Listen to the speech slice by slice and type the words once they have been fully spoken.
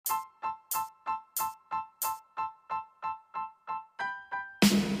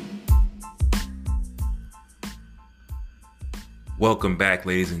Welcome back,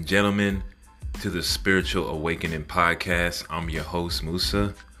 ladies and gentlemen, to the Spiritual Awakening Podcast. I'm your host,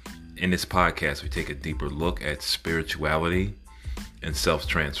 Musa. In this podcast, we take a deeper look at spirituality and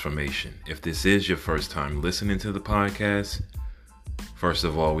self-transformation. If this is your first time listening to the podcast, first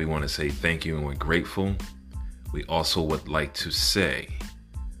of all, we want to say thank you and we're grateful. We also would like to say,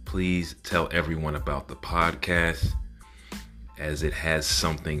 please tell everyone about the podcast, as it has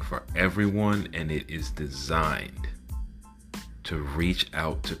something for everyone and it is designed to reach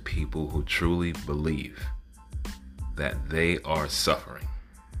out to people who truly believe that they are suffering.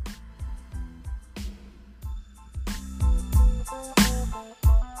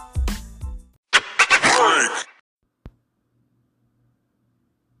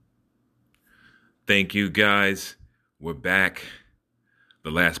 Thank you, guys. We're back. The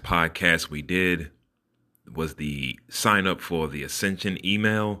last podcast we did was the sign up for the Ascension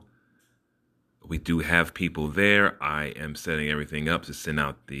email. We do have people there. I am setting everything up to send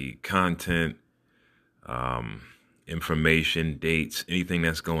out the content, information, dates, anything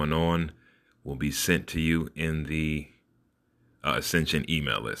that's going on will be sent to you in the Ascension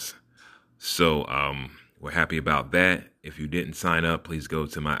email list. So we're happy about that. If you didn't sign up, please go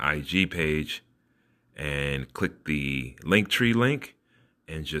to my IG page and click the Linktree link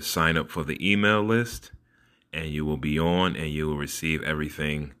and just sign up for the email list, and you will be on and you will receive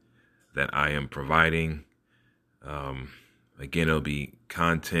everything that I am providing. Again, it'll be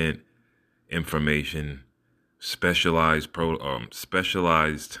content, information, specialized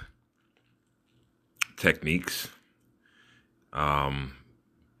techniques,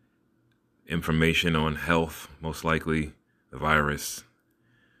 information on health, most likely the virus,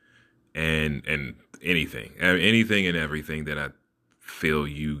 and anything and everything that I feel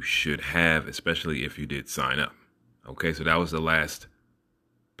you should have, especially if you did sign up. Okay, so that was the last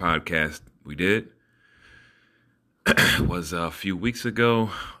podcast we did. Was a few weeks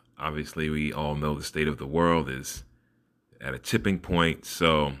ago. Obviously, we all know the state of the world is at a tipping point,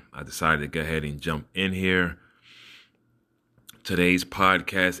 so I decided to go ahead and jump in here. Today's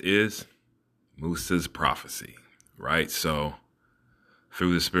podcast is Musa's prophecy, right? So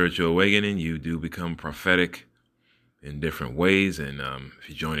through the spiritual awakening, you do become prophetic in different ways, and if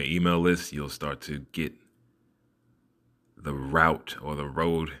you join the email list, you'll start to get the route or the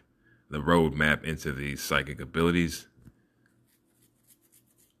roadmap into these psychic abilities.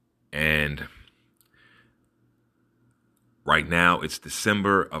 And right now it's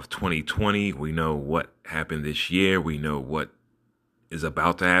December of 2020. We know what happened this year. We know what is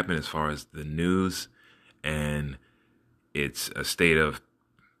about to happen as far as the news, and it's a state of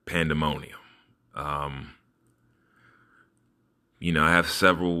pandemonium. I have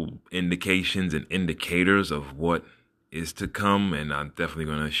several indications and indicators of what is to come, and I'm definitely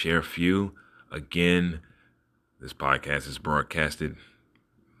going to share a few. Again, this podcast is broadcasted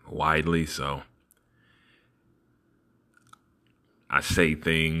widely, so I say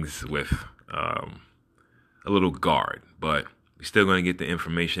things with a little guard, but we're still going to get the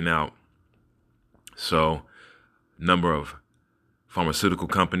information out. So, a number of pharmaceutical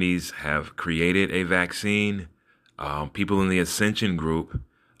companies have created a vaccine. People in the Ascension group,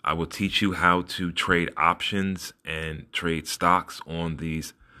 I will teach you how to trade options and trade stocks on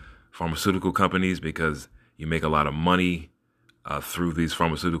these pharmaceutical companies, because you make a lot of money through these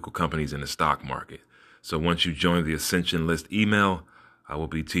pharmaceutical companies in the stock market. So once you join the Ascension list email, I will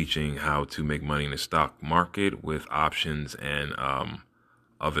be teaching how to make money in the stock market with options and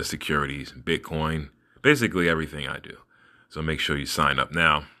other securities, Bitcoin, basically everything I do. So make sure you sign up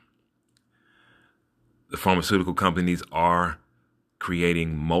now. The pharmaceutical companies are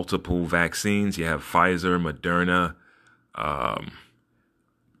creating multiple vaccines. You have Pfizer, Moderna,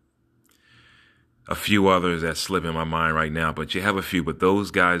 a few others that slip in my mind right now, but you have a few, but those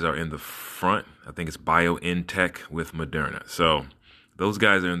guys are in the front. I think it's BioNTech with Moderna. So those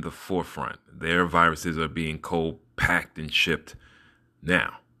guys are in the forefront. Their viruses are being cold packed and shipped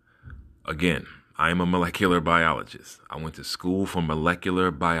now. Again, I am a molecular biologist. I went to school for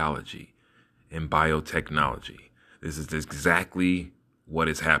molecular biology and biotechnology. This is exactly what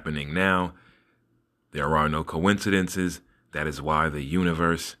is happening now. There are no coincidences. That is why the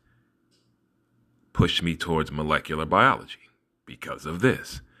universe pushed me towards molecular biology, because of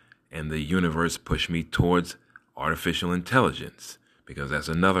this. And the universe pushed me towards artificial intelligence, because that's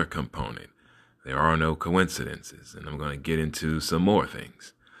another component. There are no coincidences. And I'm going to get into some more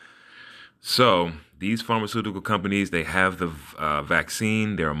things. So these pharmaceutical companies, they have the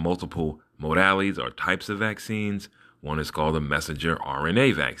vaccine. There are multiple modalities or types of vaccines. One is called a messenger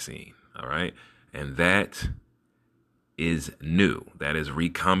RNA vaccine. All right. And that is new. That is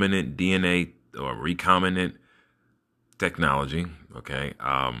recombinant DNA or recombinant technology. Okay.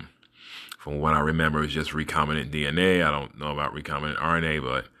 From what I remember, it's just recombinant DNA. I don't know about recombinant RNA,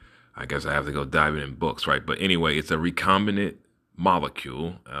 but I guess I have to go dive in books, right? But anyway, it's a recombinant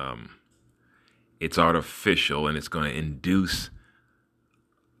molecule. It's artificial, and it's going to induce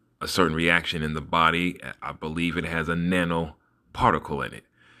a certain reaction in the body. I believe it has a nanoparticle in it.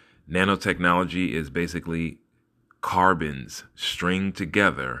 Nanotechnology is basically carbons stringed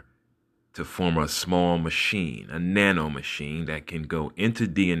together to form a small machine, a nano machine that can go into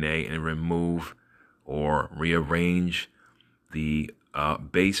DNA and remove or rearrange the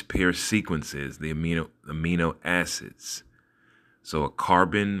base pair sequences, the amino acids. So a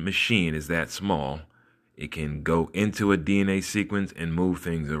carbon machine is that small. It can go into a DNA sequence and move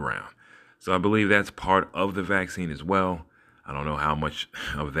things around. So I believe that's part of the vaccine as well. I don't know how much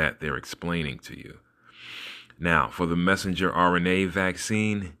of that they're explaining to you. Now, for the messenger RNA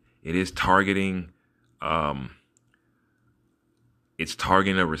vaccine, it is targeting a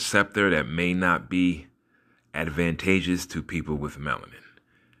receptor that may not be advantageous to people with melanin.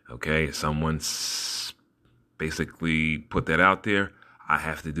 Okay, someone's basically put that out there. I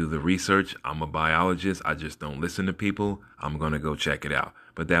have to do the research. I'm a biologist. I just don't listen to people. I'm going to go check it out.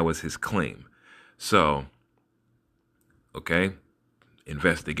 But that was his claim. So, okay,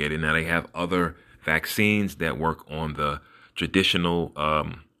 investigate it. Now they have other vaccines that work on the traditional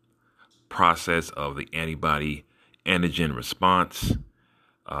process of the antibody antigen response.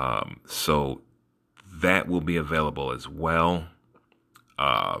 So that will be available as well.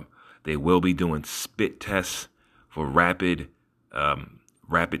 They will be doing spit tests for rapid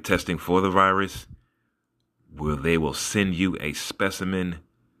testing for the virus, where they will send you a specimen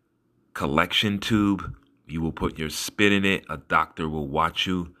collection tube. You will put your spit in it. A doctor will watch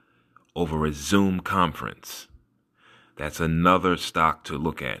you over a Zoom conference. That's another stock to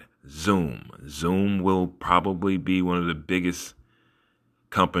look at. Zoom will probably be one of the biggest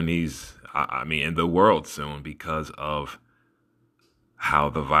companies, in the world soon, because of how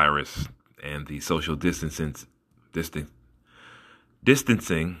the virus and the social distancing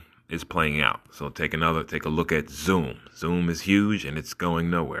is playing out. So take a look at Zoom. Zoom is huge and it's going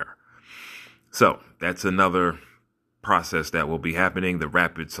nowhere. So that's another process that will be happening, the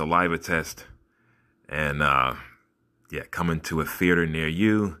rapid saliva test. And coming to a theater near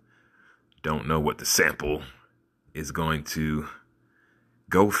you. Don't know what the sample is going to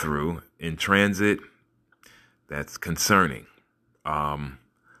go through in transit. That's concerning.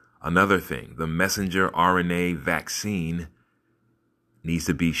 Another thing, the messenger RNA vaccine needs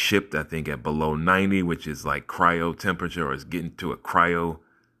to be shipped, I think, at below 90, which is like cryo temperature, or is getting to a cryo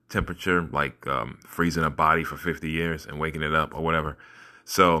temperature, like freezing a body for 50 years and waking it up or whatever.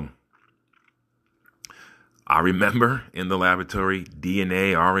 So I remember in the laboratory,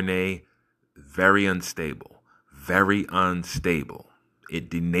 DNA, RNA, very unstable. It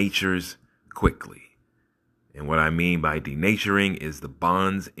denatures quickly. And what I mean by denaturing is the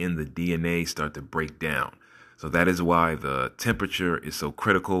bonds in the DNA start to break down. So that is why the temperature is so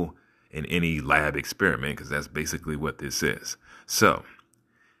critical in any lab experiment, because that's basically what this is. So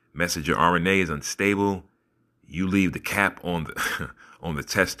messenger RNA is unstable. You leave the cap on the on the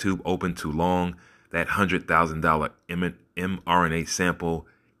test tube open too long, that $100,000 mRNA sample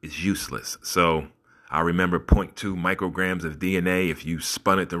is useless. So I remember 0.2 micrograms of DNA. If you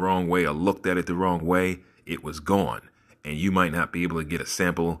spun it the wrong way or looked at it the wrong way, it was gone. And you might not be able to get a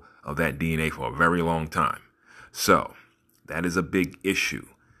sample of that DNA for a very long time. So that is a big issue.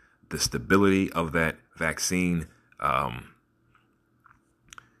 The stability of that vaccine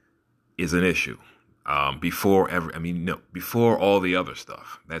is an issue. Before all the other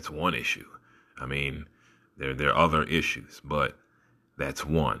stuff. That's one issue. There are other issues, but that's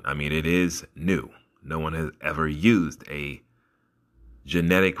one. It is new. No one has ever used a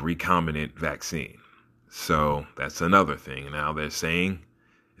genetic recombinant vaccine. So that's another thing. Now they're saying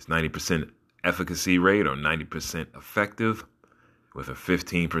it's 90% efficacy rate or 90% effective with a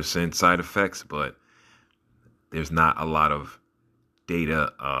 15% side effects, but there's not a lot of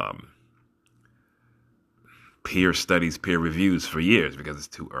data, peer studies, peer reviews for years because it's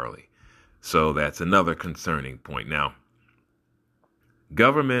too early. So that's another concerning point. Now,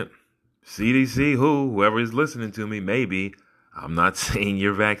 government, CDC, whoever is listening to me, maybe, I'm not saying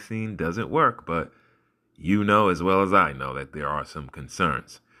your vaccine doesn't work, but you know as well as I know that there are some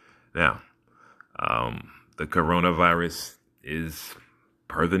concerns. Now, the coronavirus is,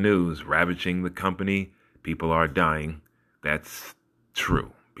 per the news, ravaging the company. People are dying. That's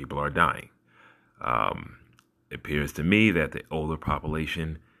true. People are dying. It appears to me that the older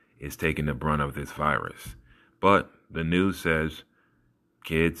population is taking the brunt of this virus. But the news says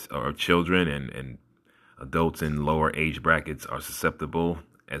kids or children and Adults in lower age brackets are susceptible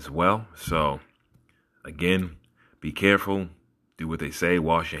as well. So again, be careful. Do what they say.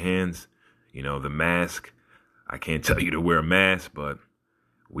 Wash your hands. The mask. I can't tell you to wear a mask, but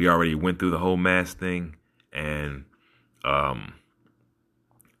we already went through the whole mask thing. And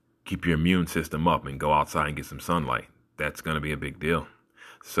keep your immune system up and go outside and get some sunlight. That's going to be a big deal.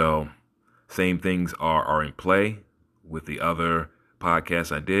 So same things are in play with the other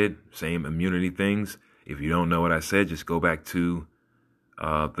podcasts I did. Same immunity things. If you don't know what I said, just go back to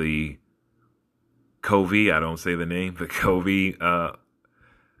the COVID, I don't say the name, the COVID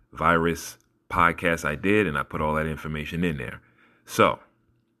virus podcast I did, and I put all that information in there. So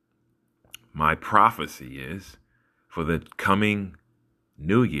my prophecy is for the coming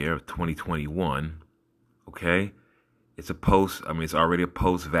new year of 2021, okay, it's already a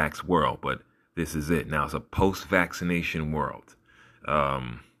post-vax world, but this is it. Now it's a post-vaccination world.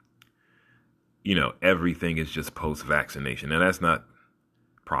 Everything is just post-vaccination. Now that's not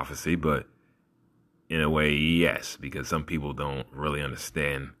prophecy, but in a way, yes, because some people don't really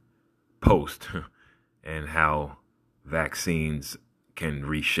understand post and how vaccines can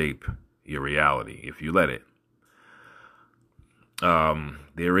reshape your reality if you let it.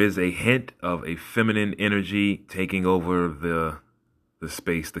 There is a hint of a feminine energy taking over the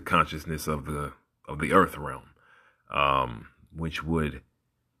space, the consciousness of the earth realm, which would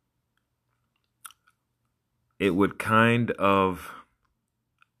kind of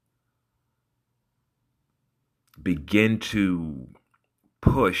begin to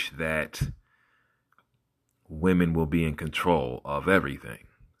push that women will be in control of everything.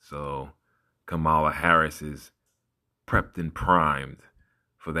 So Kamala Harris is prepped and primed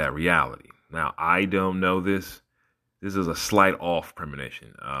for that reality. Now, I don't know this. This is a slight off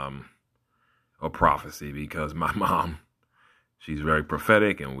premonition or prophecy, because my mom, she's very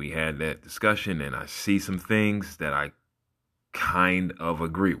prophetic, and we had that discussion, and I see some things that I kind of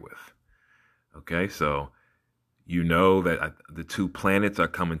agree with. Okay, so that the two planets are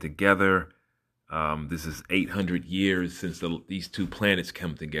coming together. This is 800 years since these two planets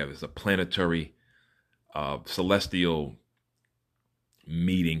come together. It's a planetary celestial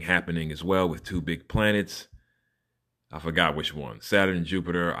meeting happening as well with two big planets. I forgot which one. Saturn and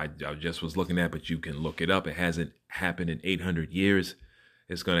Jupiter, I just was looking at, but you can look it up. It hasn't happened in 800 years.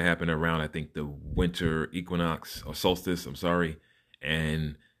 It's going to happen around, I think, the winter equinox or solstice,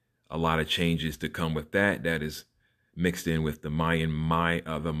 and a lot of changes to come with that. That is mixed in with the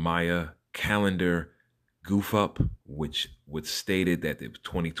Maya calendar goof up, which stated that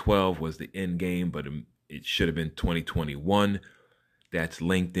 2012 was the end game, but it should have been 2021. That's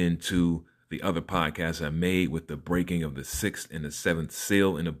linked into the other podcasts I made with the breaking of the 6th and the 7th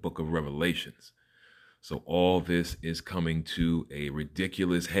seal in the book of Revelations. So all this is coming to a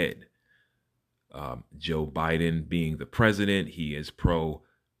ridiculous head. Joe Biden being the president, he is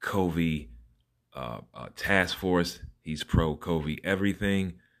pro-COVID task force. He's pro-COVID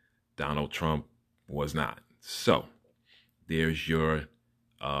everything. Donald Trump was not. So there's your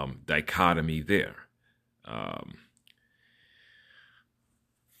dichotomy there.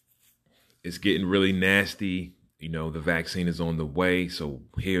 It's getting really nasty. The vaccine is on the way. So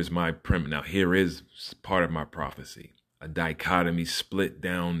here's my premise. Now, here is part of my prophecy. A dichotomy split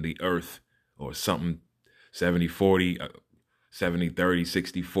down the earth, or something, 70-40, 70-30,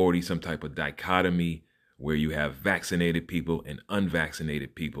 60-40, some type of dichotomy where you have vaccinated people and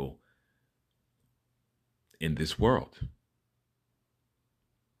unvaccinated people in this world.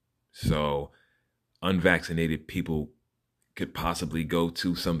 So unvaccinated people could possibly go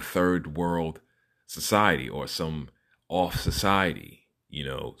to some third world society or some off society,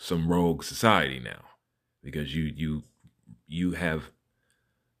 some rogue society now, because you have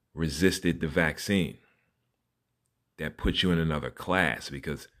resisted the vaccine. That puts you in another class,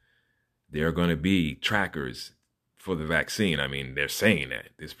 because there are going to be trackers for the vaccine. I mean, they're saying that.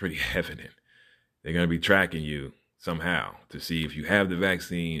 It's pretty evident. They're going to be tracking you somehow to see if you have the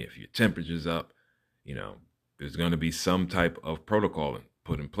vaccine, if your temperature's up. There's going to be some type of protocol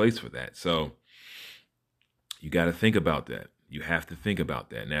put in place for that. So you got to think about that. You have to think about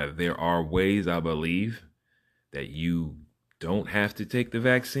that. Now, there are ways, I believe, that you don't have to take the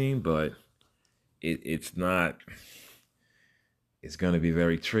vaccine, but it's not. It's going to be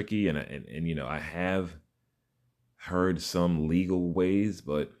very tricky, and I have heard some legal ways,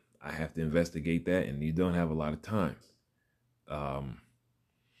 but I have to investigate that, and you don't have a lot of time.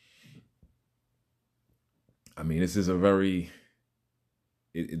 This is a very,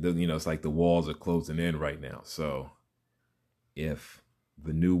 it's like the walls are closing in right now. So if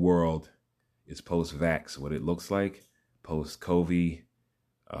the new world is post-vax, what it looks like, post-COVID,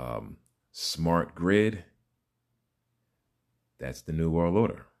 smart grid, That's the New World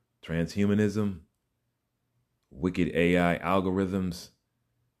Order. Transhumanism, wicked AI algorithms,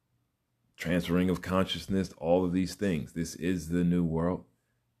 transferring of consciousness, all of these things. This is the new world.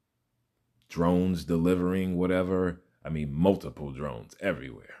 Drones delivering whatever. I mean, multiple drones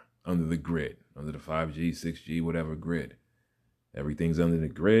everywhere under the grid, under the 5G, 6G, whatever grid. Everything's under the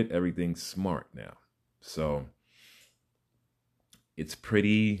grid. Everything's smart now. So it's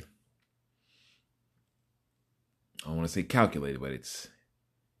pretty, I don't want to say calculated, but it's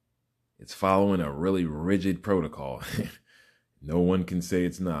following a really rigid protocol. No one can say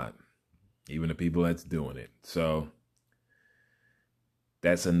it's not, even the people that's doing it. So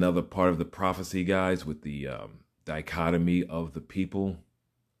that's another part of the prophecy, guys, with the dichotomy of the people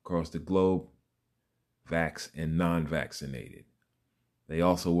across the globe, vax and non-vaccinated. They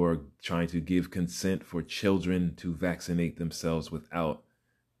also were trying to give consent for children to vaccinate themselves without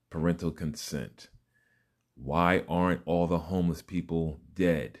parental consent. Why aren't all the homeless people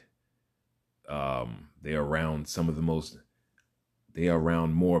dead? They are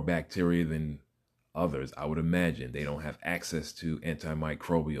around more bacteria than others, I would imagine. They don't have access to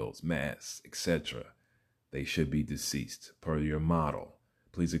antimicrobials, masks, etc. They should be deceased per your model.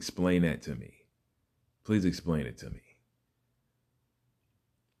 Please explain that to me. Please explain it to me.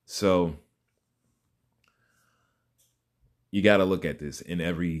 So you got to look at this in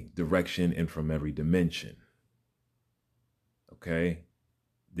every direction and from every dimension. Okay?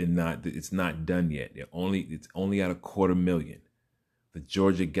 It's not done yet. It's only at 250,000. The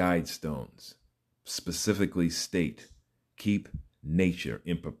Georgia Guidestones specifically state, keep nature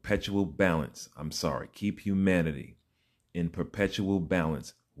in perpetual balance. Keep humanity in perpetual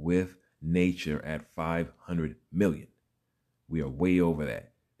balance with nature at 500 million. We are way over that.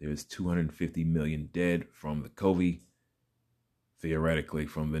 There's 250 million dead from the COVID, theoretically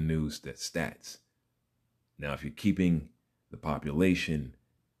from the news stats. Now, if you're keeping the population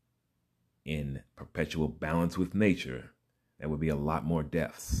in perpetual balance with nature, that would be a lot more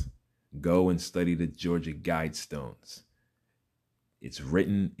deaths. Go and study the Georgia Guidestones. It's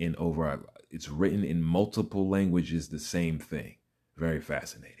written in multiple languages, the same thing. Very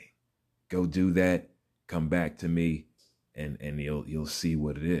fascinating. Go do that. Come back to me, and you'll see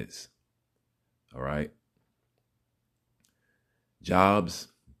what it is. All right. Jobs,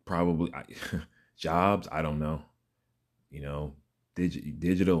 probably. Jobs, I don't know.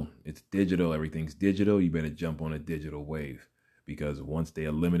 Digital. It's digital. Everything's digital. You better jump on a digital wave, because once they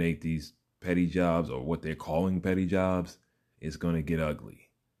eliminate these petty jobs, or what they're calling petty jobs, it's going to get ugly,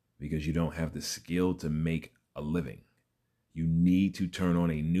 because you don't have the skill to make a living. You need to turn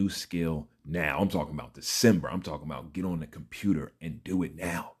on a new skill now. I'm talking about December. I'm talking about get on the computer and do it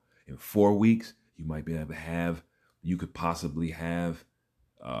now. In 4 weeks, you might be able to have, you could possibly have,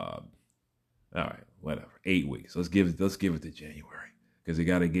 all right, whatever, 8 weeks. Let's give it to January, because they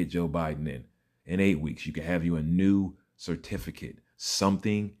got to get Joe Biden in. In 8 weeks, you can have you a new certificate,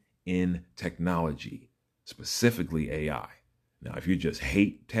 something in technology, specifically AI. Now, if you just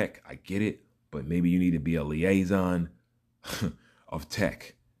hate tech, I get it, but maybe you need to be a liaison of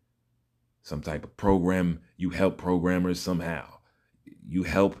tech, some type of program. You help programmers somehow. You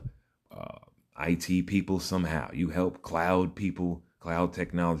help IT people somehow. You help cloud people, cloud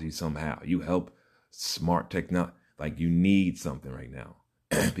technology somehow. You help smart technology. Like, you need something right now,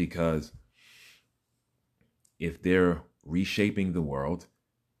 because if they're reshaping the world,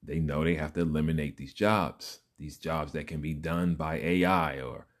 they know they have to eliminate these jobs that can be done by AI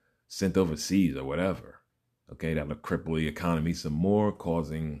or sent overseas or whatever. Okay, that will cripple the economy some more,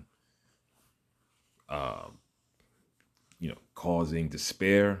 causing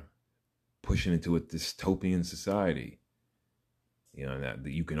despair, pushing into a dystopian society. That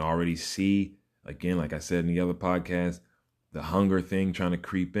you can already see, again, like I said in the other podcast, the hunger thing trying to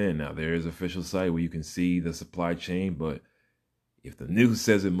creep in. Now, there is an official site where you can see the supply chain, but if the news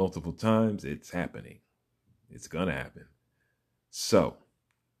says it multiple times, it's happening. It's going to happen. So,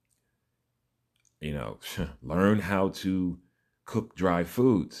 learn how to cook dry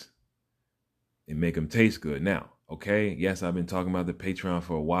foods and make them taste good. Now, okay, yes, I've been talking about the Patreon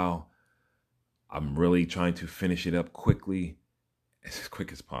for a while. I'm really trying to finish it up quickly, as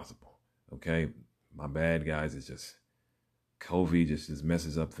quick as possible. Okay, my bad, guys. It's just COVID just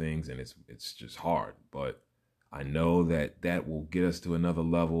messes up things, and it's just hard. But I know that will get us to another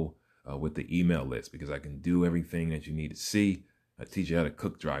level with the email list, because I can do everything that you need to see. I teach you how to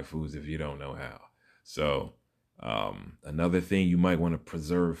cook dry foods if you don't know how. So another thing, you might want to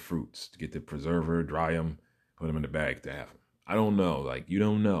preserve fruits. To get the preserver, dry them, put them in the bag to have them. I don't know. Like, you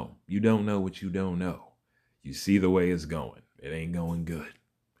don't know. You don't know what you don't know. You see the way it's going. It ain't going good.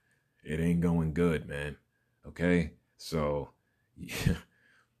 It ain't going good, man. Okay? So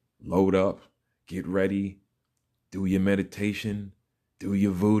Load up, get ready, do your meditation, do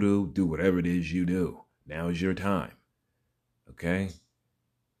your voodoo, do whatever it is you do. Now is your time. Okay?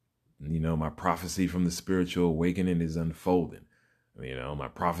 My prophecy from the spiritual awakening is unfolding. My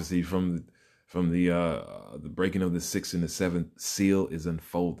prophecy from the breaking of the sixth and the seventh seal is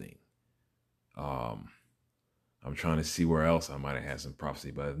unfolding. I'm trying to see where else I might have had some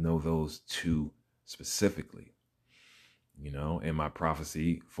prophecy, but I know those two specifically. And my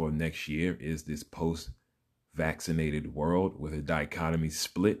prophecy for next year is this post-vaccinated world with a dichotomy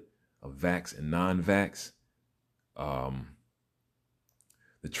split of vax and non-vax. The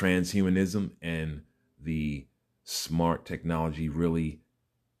transhumanism and the smart technology really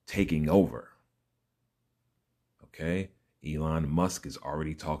taking over. Okay? Elon Musk is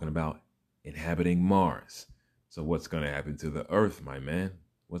already talking about inhabiting Mars. So what's going to happen to the Earth, my man?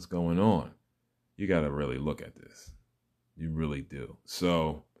 What's going on? You got to really look at this. You really do.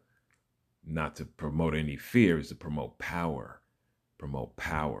 So not to promote any fear, is to promote power. Promote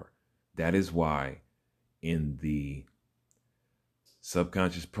power. That is why in the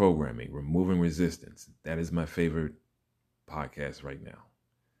subconscious programming, removing resistance, that is my favorite podcast right now.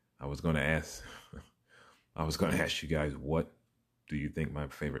 I was going to ask you guys, what do you think my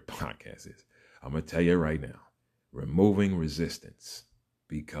favorite podcast is? I'm going to tell you right now, removing resistance,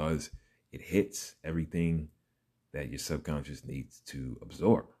 because it hits everything that your subconscious needs to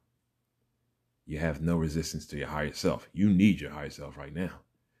absorb. You have no resistance to your higher self. You need your higher self right now.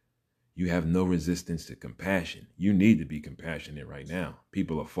 You have no resistance to compassion. You need to be compassionate right now.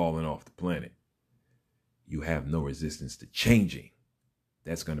 People are falling off the planet. You have no resistance to changing.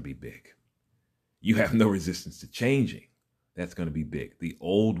 That's going to be big. You have no resistance to changing. That's going to be big. The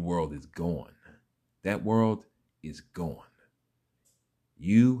old world is gone. That world is gone.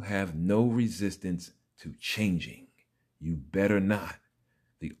 You have no resistance to changing. You better not.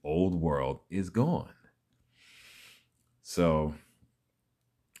 The old world is gone. So,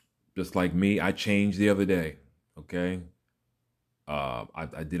 just like me, I changed the other day, okay?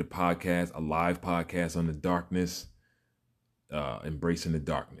 I did a live podcast on the darkness, embracing the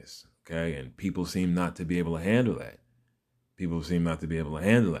darkness, okay? And people seem not to be able to handle that.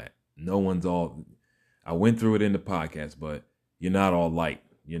 I went through it in the podcast, but you're not all light.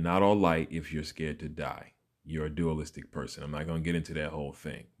 You're not all light if you're scared to die. You're a dualistic person. I'm not going to get into that whole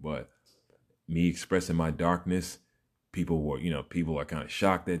thing, but me expressing my darkness, people are kind of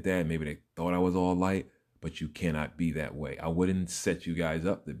shocked at that. Maybe they thought I was all light, but you cannot be that way. I wouldn't set you guys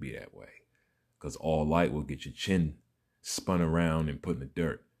up to be that way, because all light will get your chin spun around and put in the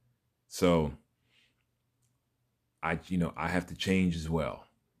dirt. So I have to change as well.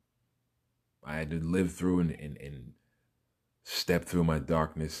 I had to live through and step through my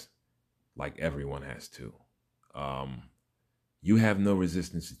darkness like everyone has to. You have no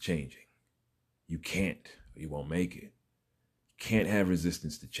resistance to changing. You can't. You won't make it. You can't have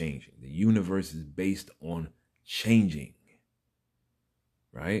resistance to changing. The universe is based on changing,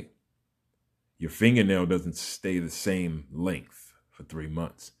 right? Your fingernail doesn't stay the same length for 3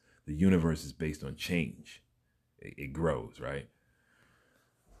 months. The universe is based on change. It grows, right?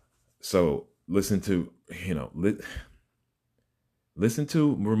 So listen to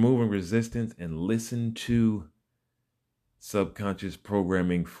removing resistance, and listen to subconscious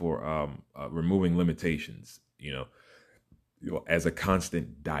programming for removing limitations, as a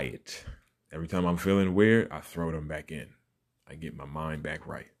constant diet. Every time I'm feeling weird, I throw them back in. I get my mind back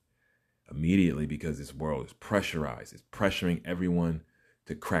right immediately, because this world is pressurized. It's pressuring everyone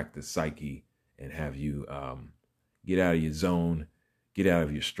to crack the psyche and have you get out of your zone, get out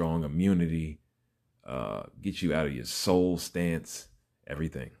of your strong immunity, get you out of your soul stance,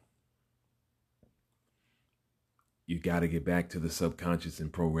 everything. You got to get back to the subconscious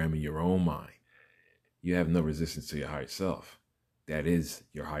and programming your own mind. You have no resistance to your higher self. That is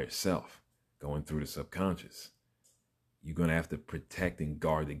your higher self going through the subconscious. You're going to have to protect and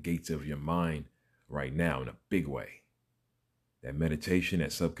guard the gates of your mind right now in a big way. That meditation,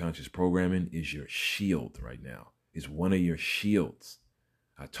 that subconscious programming is your shield right now. It's one of your shields.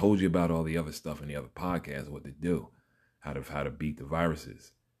 I told you about all the other stuff in the other podcasts, what to do, how to beat the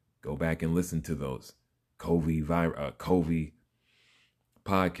viruses. Go back and listen to those COVID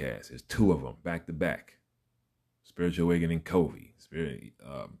podcasts. There's 2 of them back to back. Spiritual Awakening COVID.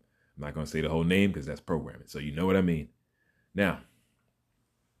 I'm not going to say the whole name because that's programming. So you know what I mean. Now,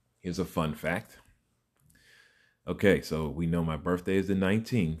 here's a fun fact. Okay, so we know my birthday is the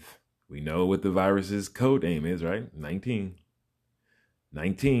 19th. We know what the virus's code name is, right? 19.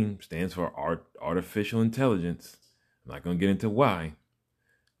 19 stands for artificial intelligence. I'm not going to get into why.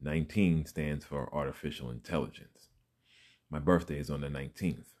 19 stands for artificial intelligence. My birthday is on the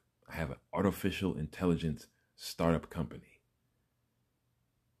 19th. I have an artificial intelligence startup company.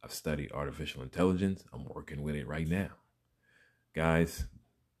 I've studied artificial intelligence. I'm working with it right now. Guys,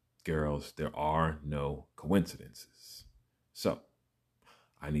 girls, there are no coincidences. So,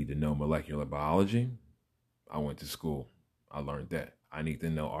 I need to know molecular biology. I went to school. I learned that. I need to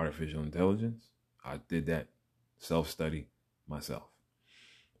know artificial intelligence. I did that self-study myself.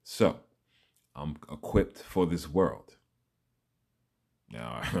 So, I'm equipped for this world.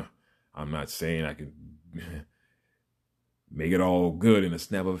 Now, I'm not saying I can make it all good in a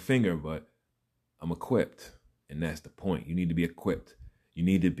snap of a finger, but I'm equipped. And that's the point. You need to be equipped. You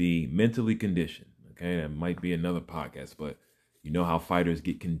need to be mentally conditioned. Okay, that might be another podcast, but you know how fighters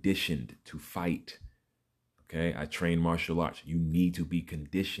get conditioned to fight. Okay, I train martial arts. You need to be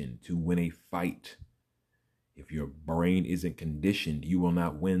conditioned to win a fight. If your brain isn't conditioned, you will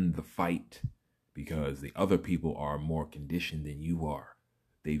not win the fight because the other people are more conditioned than you are.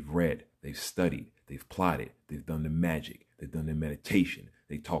 They've read, they've studied, they've plotted, they've done the magic, they've done the meditation,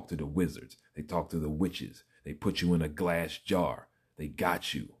 they talk to the wizards, they talk to the witches, they put you in a glass jar, they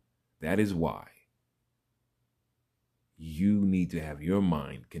got you. That is why you need to have your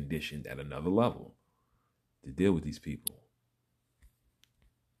mind conditioned at another level to deal with these people.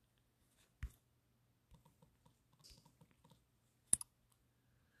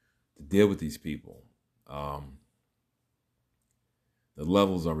 The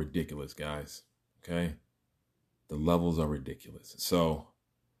levels are ridiculous, guys. Okay? The levels are ridiculous. So,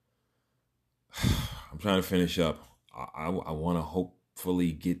 I'm trying to finish up. I want to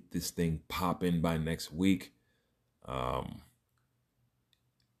hopefully get this thing popping by next week. I'll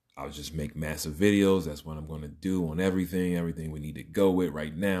just make massive videos. That's what I'm going to do on everything we need to go with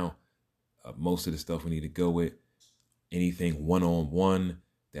right now. Most of the stuff we need to go with. Anything one-on-one,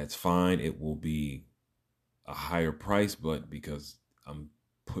 that's fine. It will be a higher price, but because I'm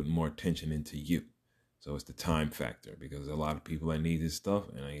putting more attention into you. So it's the time factor because a lot of people that need this stuff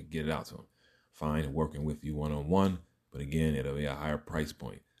and I get it out to them. Fine, working with you one-on-one, but again, it'll be a higher price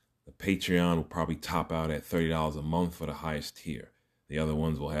point. The Patreon will probably top out at $30 a month for the highest tier. The other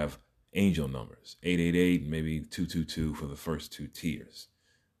ones will have angel numbers, 888, maybe 222 for the first two tiers.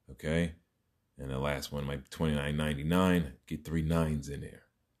 Okay? And the last one might be $29.99. Get 3 nines in there.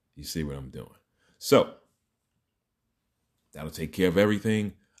 You see what I'm doing. So, that'll take care of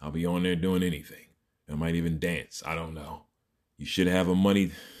everything. I'll be on there doing anything. I might even dance. I don't know. You should have a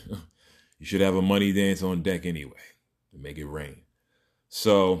money dance on deck anyway to make it rain.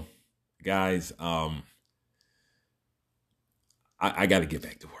 So, guys, I got to get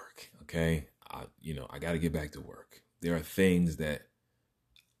back to work. Okay, I got to get back to work. There are things that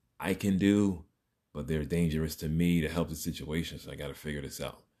I can do, but they're dangerous to me to help the situation. So I got to figure this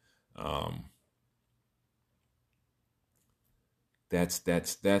out. That's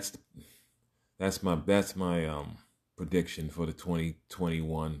my prediction for the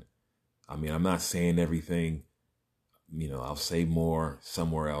 2021. I mean, I'm not saying everything, I'll say more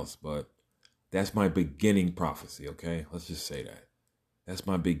somewhere else, but that's my beginning prophecy. Okay. Let's just say that. That's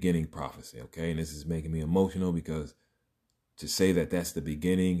my beginning prophecy. Okay. And this is making me emotional because to say that that's the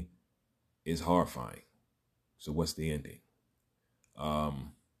beginning is horrifying. So what's the ending?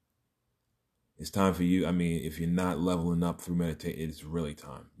 It's time for you. I mean, if you're not leveling up through meditation, it's really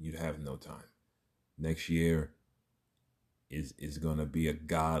time. You'd have no time. Next year is going to be a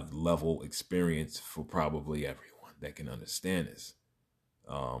God level experience for probably everyone that can understand this.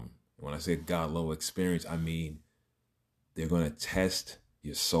 When I say God level experience, I mean, they're going to test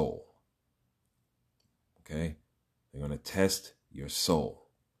your soul. Okay. They're going to test your soul.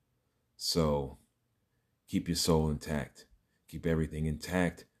 So keep your soul intact. Keep everything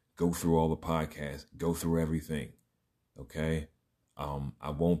intact. Go through all the podcasts. Go through everything. Okay. I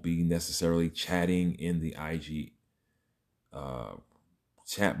won't be necessarily chatting in the IG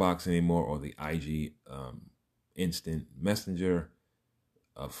chat box anymore or the IG instant messenger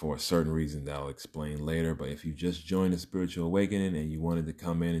for a certain reason that I'll explain later. But if you just joined the Spiritual Awakening and you wanted to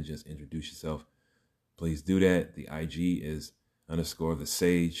come in and just introduce yourself, please do that. The IG is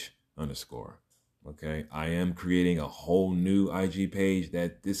 _the_sage_. Okay. I am creating a whole new IG page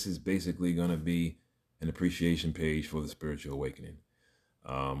that this is basically going to be an appreciation page for the Spiritual Awakening.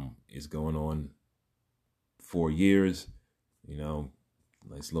 It's going on 4 years,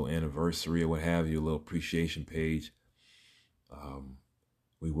 nice little anniversary or what have you, a little appreciation page.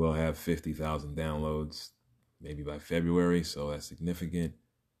 We will have 50,000 downloads maybe by February, so that's significant.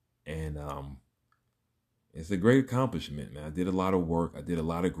 And it's a great accomplishment, man. I did a lot of work. I did a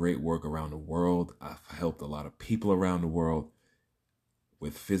lot of great work around the world. I've helped a lot of people around the world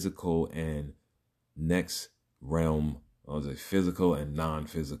with physical and next realm I would say physical and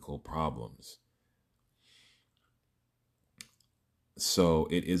non-physical problems. So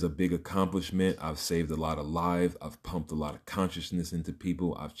it is a big accomplishment. I've saved a lot of lives. I've pumped a lot of consciousness into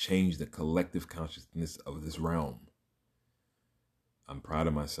people. I've changed the collective consciousness of this realm. I'm proud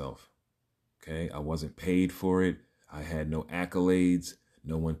of myself. Okay, I wasn't paid for it. I had no accolades.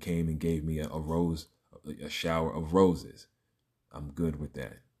 No one came and gave me a shower of roses. I'm good with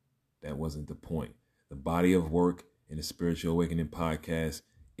that. That wasn't the point. The body of work in the Spiritual Awakening podcast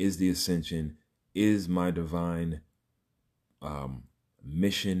is the ascension, is my divine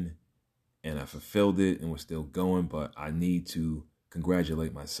mission, and I fulfilled it, and we're still going, but I need to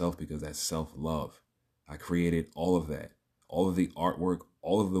congratulate myself because that's self-love. I created all of that, all of the artwork,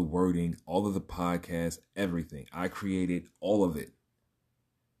 all of the wording, all of the podcasts, everything. I created all of it.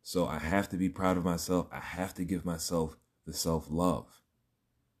 So I have to be proud of myself. I have to give myself the self-love.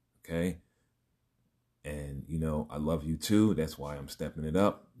 Okay? And, you know, I love you too. That's why I'm stepping it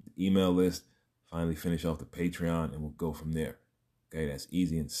up. The email list, finally finish off the Patreon, and we'll go from there. Okay, that's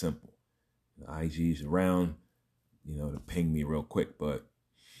easy and simple. The IG's around, you know, to ping me real quick, but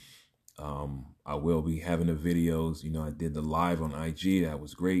I will be having the videos. You know, I did the live on IG. That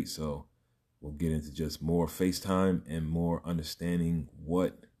was great. So we'll get into just more FaceTime and more understanding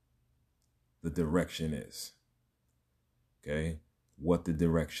what the direction is. Okay, what the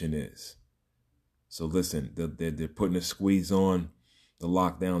direction is. So listen, they're putting a squeeze on. The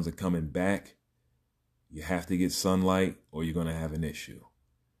lockdowns are coming back. You have to get sunlight or you're going to have an issue.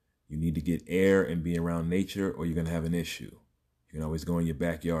 You need to get air and be around nature or you're going to have an issue. You can always go in your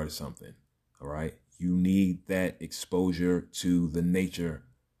backyard or something. All right. You need that exposure to the nature,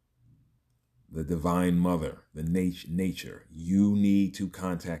 the divine mother, the nature. You need to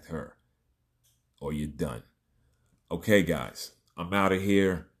contact her or you're done. Okay, guys, I'm out of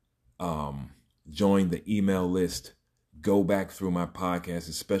here. Join the email list. Go back through my podcast,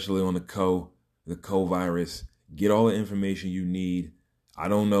 especially on the CO virus. Get all the information you need. I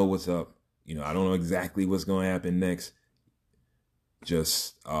don't know what's up. You know, I don't know exactly what's going to happen next.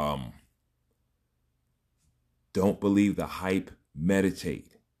 Just don't believe the hype.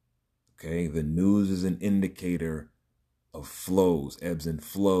 Meditate. Okay, the news is an indicator of flows, ebbs and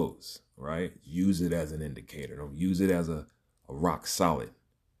flows, right? Use it as an indicator. Don't use it as a rock solid.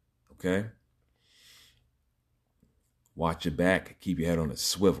 Okay? Watch your back. Keep your head on a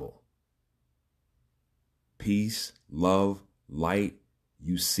swivel. Peace, love, light.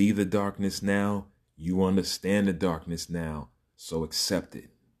 You see the darkness now. You understand the darkness now. So accept it.